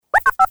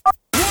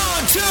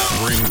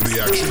bring the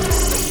action.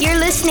 You're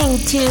listening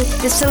to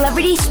The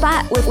Celebrity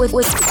Spot with let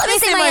me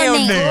say my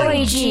own name.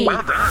 Lori G. You're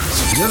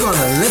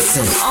gonna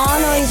listen.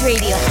 All Noise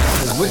Radio.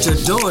 What you're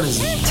doing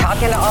is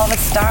talking to all the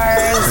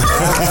stars.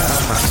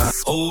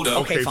 Hold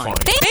up. Okay, fine.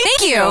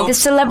 Thank you. The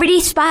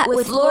Celebrity Spot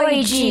with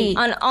Lori G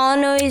on All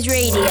Noise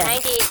Radio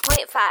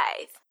 98.5.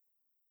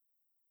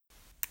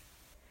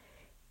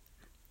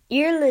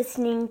 You're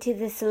listening to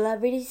The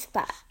Celebrity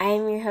Spot. I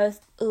am your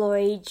host,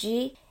 Lori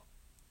G.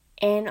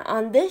 And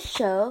on this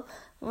show,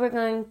 we're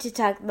going to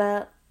talk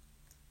about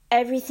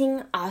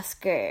everything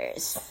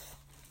Oscars.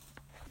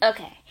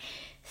 Okay,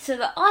 so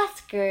the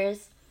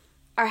Oscars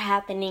are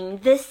happening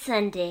this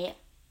Sunday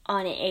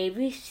on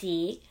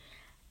ABC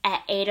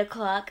at 8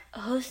 o'clock,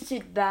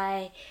 hosted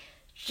by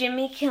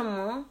Jimmy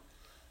Kimmel.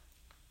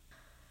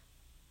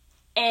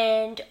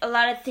 And a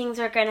lot of things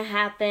are going to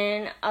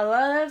happen. A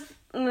lot of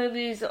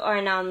movies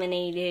are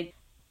nominated.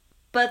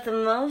 But the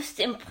most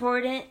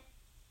important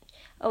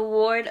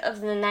award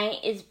of the night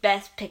is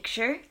Best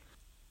Picture.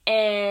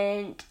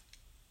 And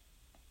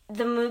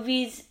the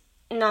movies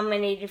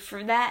nominated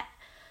for that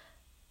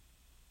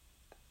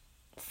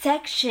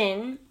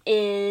section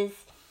is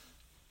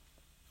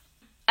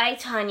I,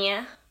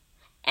 Tonya,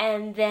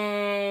 and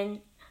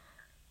then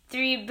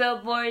 3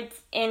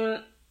 Billboards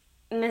in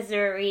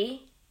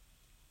Missouri,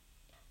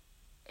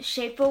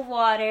 Shape of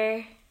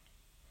Water,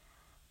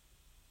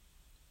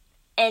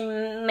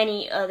 and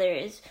many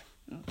others.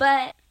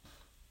 But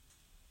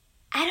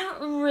I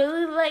don't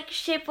really like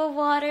Shape of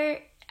Water.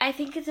 I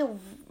think it's a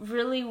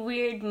really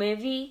weird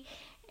movie,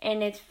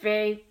 and it's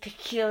very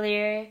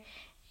peculiar,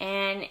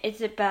 and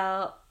it's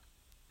about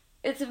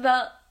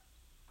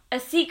a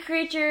sea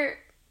creature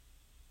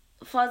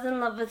falls in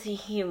love with a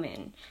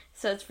human.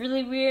 So it's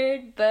really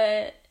weird,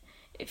 but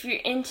if you're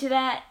into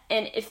that,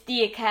 and if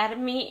the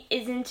Academy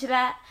is into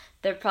that,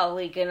 they're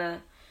probably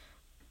gonna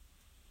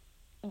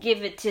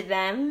give it to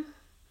them.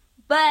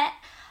 But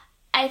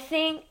I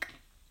think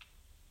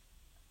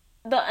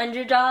the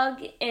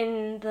underdog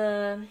in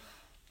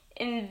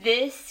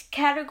this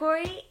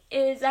category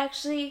is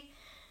actually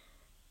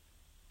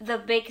The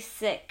Big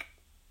Sick,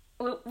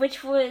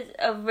 which was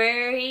a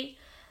very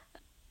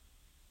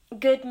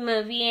good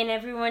movie and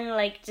everyone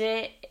liked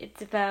it.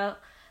 It's about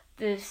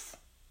this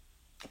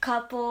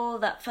couple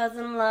that falls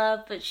in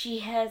love, but she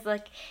has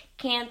like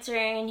cancer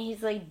and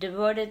he's like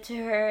devoted to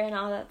her and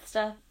all that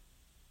stuff.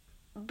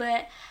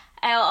 But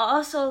I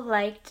also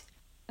liked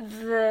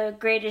The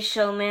Greatest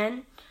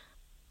Showman.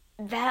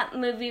 That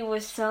movie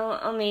was so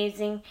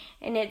amazing,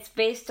 and it's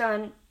based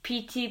on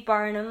P.T.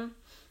 Barnum,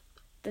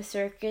 the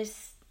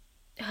circus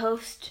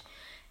host,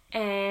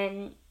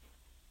 and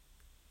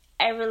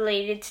I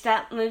related to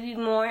that movie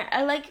more.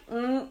 I like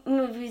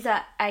movies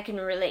that I can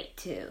relate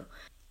to.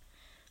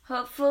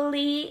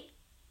 Hopefully,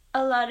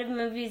 a lot of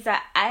movies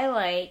that I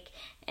like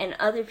and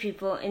other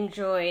people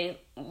enjoy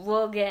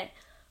will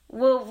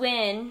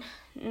win.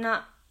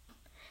 Not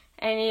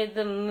any of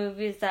the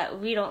movies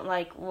that we don't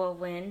like will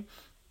win.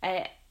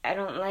 I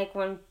don't like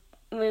when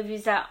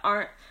movies that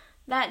aren't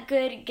that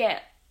good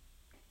get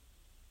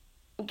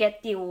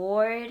the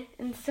award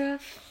and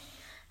stuff.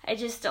 I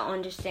just don't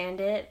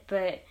understand it,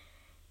 but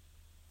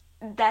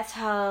that's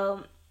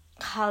how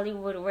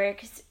Hollywood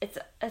works. It's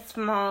a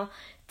small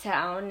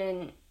town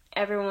and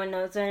everyone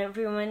knows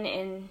everyone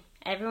and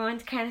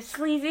everyone's kind of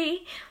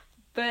sleazy,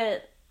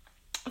 but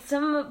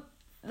some of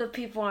the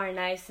people are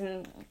nice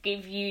and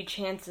give you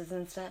chances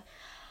and stuff.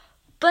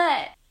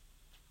 But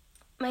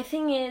my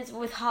thing is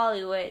with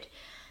Hollywood,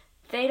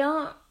 they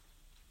don't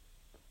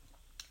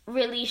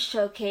really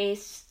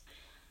showcase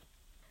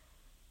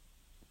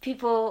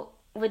people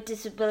with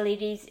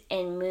disabilities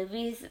in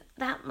movies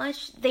that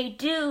much. They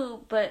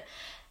do, but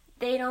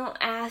they don't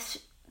ask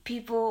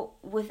people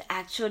with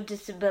actual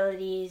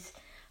disabilities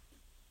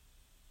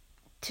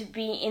to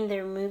be in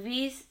their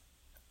movies,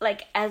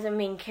 like as a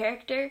main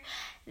character.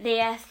 They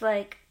ask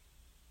like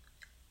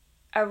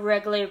a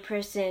regular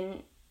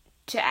person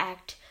to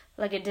act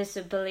like a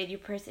disability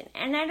person,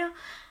 and I don't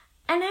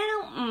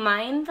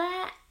mind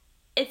that.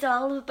 It's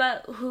all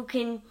about who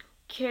can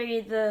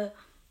carry the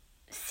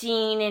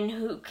scene and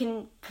who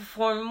can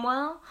perform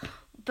well,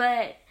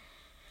 but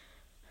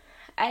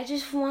I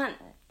just want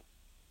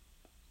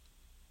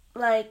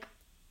like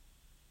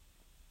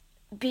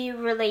be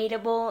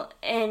relatable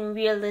and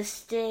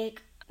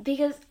realistic,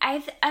 because I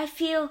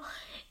feel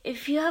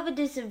if you have a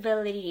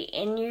disability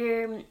and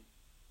you're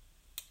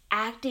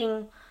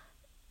acting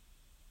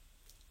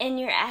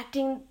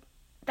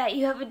that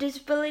you have a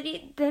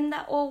disability, then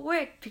that will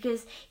work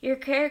because your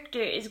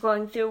character is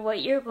going through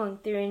what you're going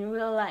through in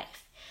real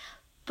life.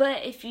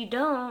 But if you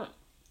don't,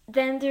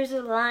 then there's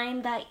a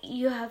line that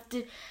you have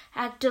to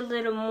act a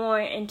little more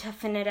and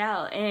toughen it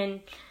out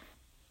and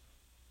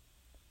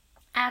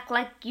act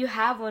like you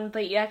have one,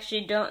 but you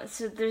actually don't.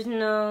 So there's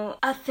no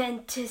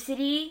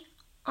authenticity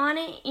on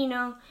it, you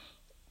know,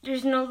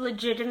 there's no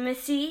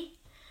legitimacy,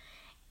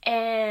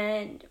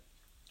 and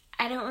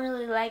I don't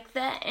really like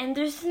that, and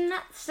there's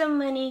not so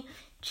many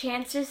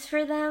chances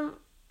for them,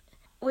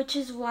 which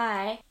is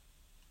why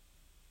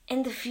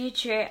in the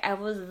future, I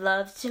would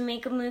love to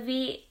make a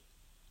movie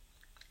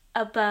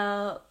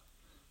about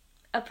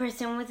a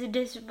person with a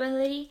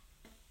disability.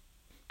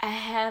 I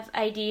have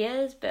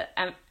ideas, but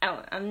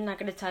I'm not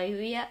going to tell you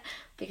yet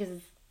because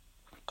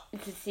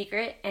it's a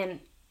secret and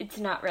it's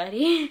not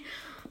ready.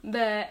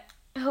 But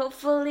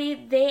hopefully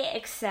they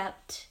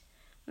accept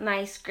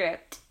my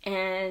script,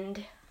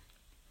 and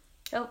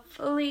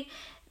hopefully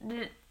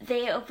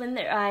they open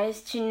their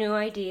eyes to new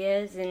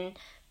ideas,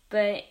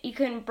 but you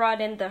can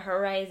broaden the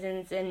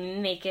horizons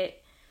and make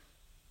it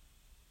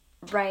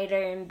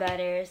brighter and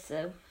better.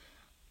 So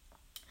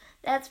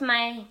that's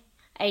my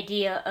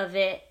idea of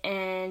it,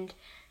 and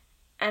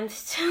I'm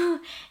so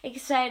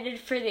excited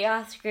for the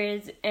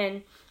Oscars,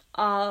 and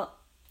all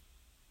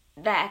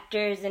the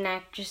actors and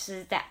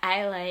actresses that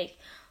I like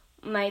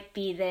might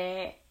be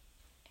there.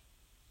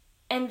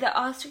 And the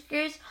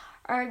Oscars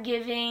are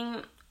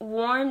giving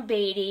Warren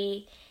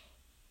Beatty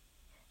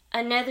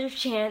another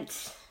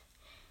chance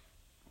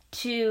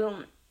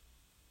to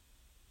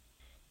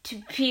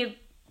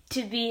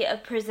be a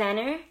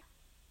presenter.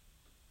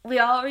 We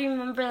all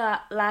remember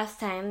that last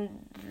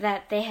time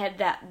that they had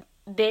that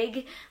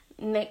big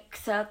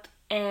mix-up,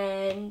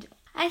 and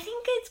I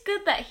think it's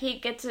good that he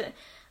gets a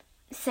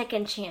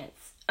second chance.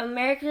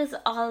 America's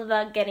all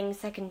about getting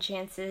second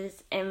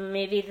chances, and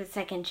maybe the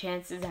second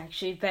chance is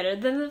actually better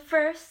than the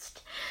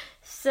first.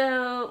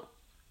 So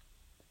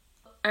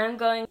I'm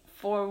going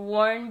for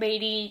Warren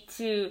Beatty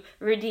to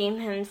redeem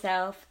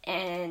himself,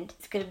 and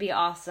it's going to be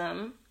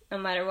awesome. No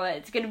matter what,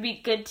 it's going to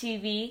be good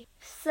TV.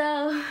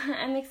 So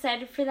I'm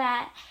excited for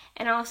that,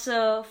 and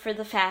also for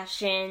the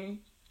fashion.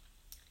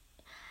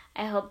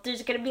 I hope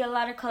there's going to be a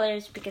lot of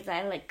colors because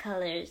I like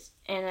colors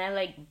and I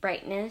like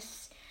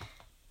brightness.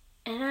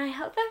 And I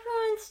hope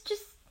everyone's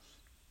just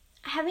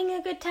having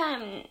a good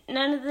time.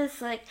 None of this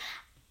like,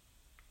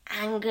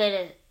 I'm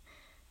going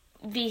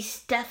to be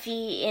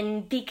stuffy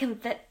and be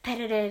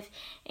competitive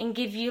and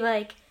give you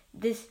like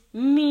this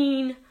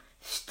mean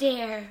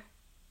stare.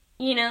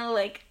 You know,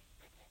 like,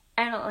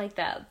 I don't like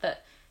that.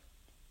 But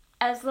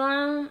as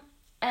long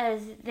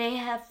as they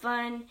have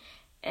fun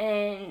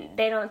and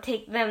they don't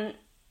take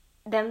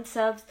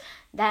themselves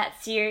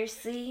that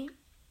seriously,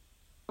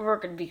 we're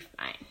going to be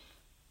fine.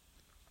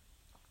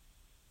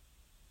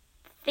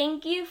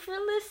 Thank you for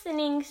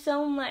listening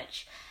so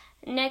much.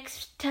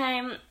 Next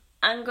time,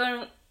 I'm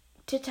going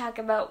to talk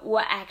about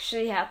what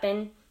actually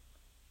happened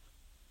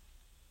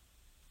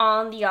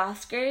on the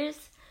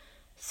Oscars.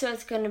 So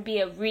it's going to be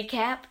a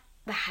recap,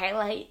 the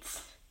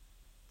highlights.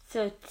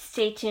 So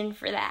stay tuned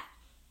for that.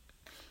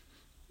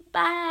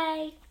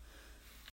 Bye.